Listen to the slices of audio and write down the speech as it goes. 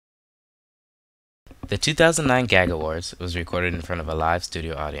The 2009 Gag Awards was recorded in front of a live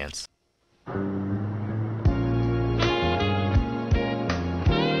studio audience.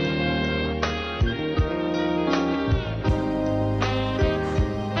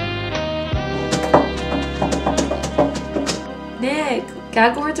 Nick,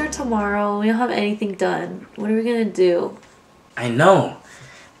 Gag Awards are tomorrow. We don't have anything done. What are we gonna do? I know.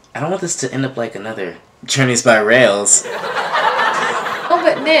 I don't want this to end up like another Journeys by Rails. Oh,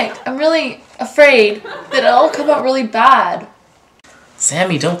 but Nick, I'm really afraid that it'll come out really bad.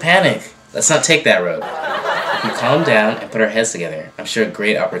 Sammy, don't panic. Let's not take that road. If we calm down and put our heads together, I'm sure a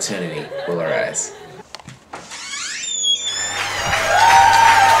great opportunity will arise.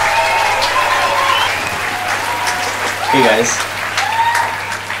 Hey guys.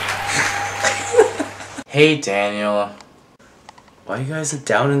 Hey Daniel. Why are you guys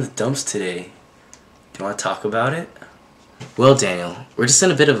down in the dumps today? Do you want to talk about it? Well, Daniel, we're just in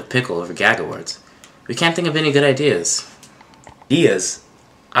a bit of a pickle over Gag Awards. We can't think of any good ideas. Ideas?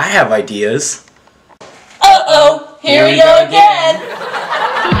 I have ideas. Uh-oh! Here we go again!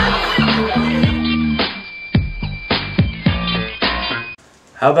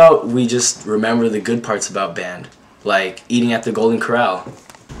 How about we just remember the good parts about band? Like eating at the Golden Corral.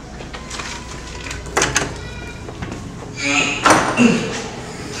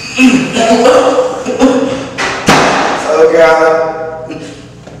 Oh God.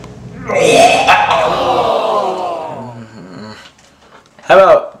 How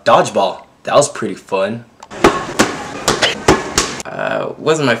about dodgeball? That was pretty fun.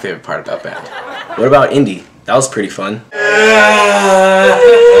 Wasn't my favorite part about band. What about indie? That was pretty fun.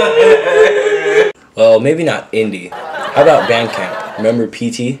 Well, maybe not indie. How about band camp? Remember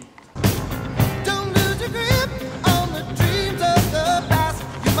PT?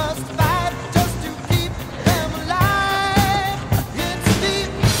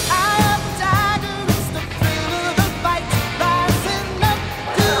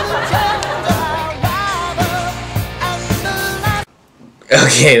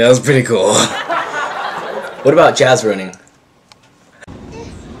 Okay, that was pretty cool. What about jazz running?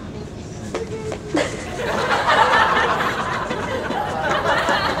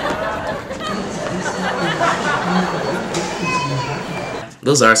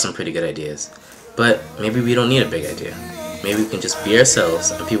 Those are some pretty good ideas. But maybe we don't need a big idea. Maybe we can just be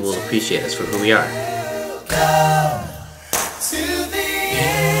ourselves and people will appreciate us for who we are. To the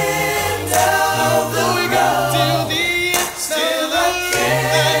end of the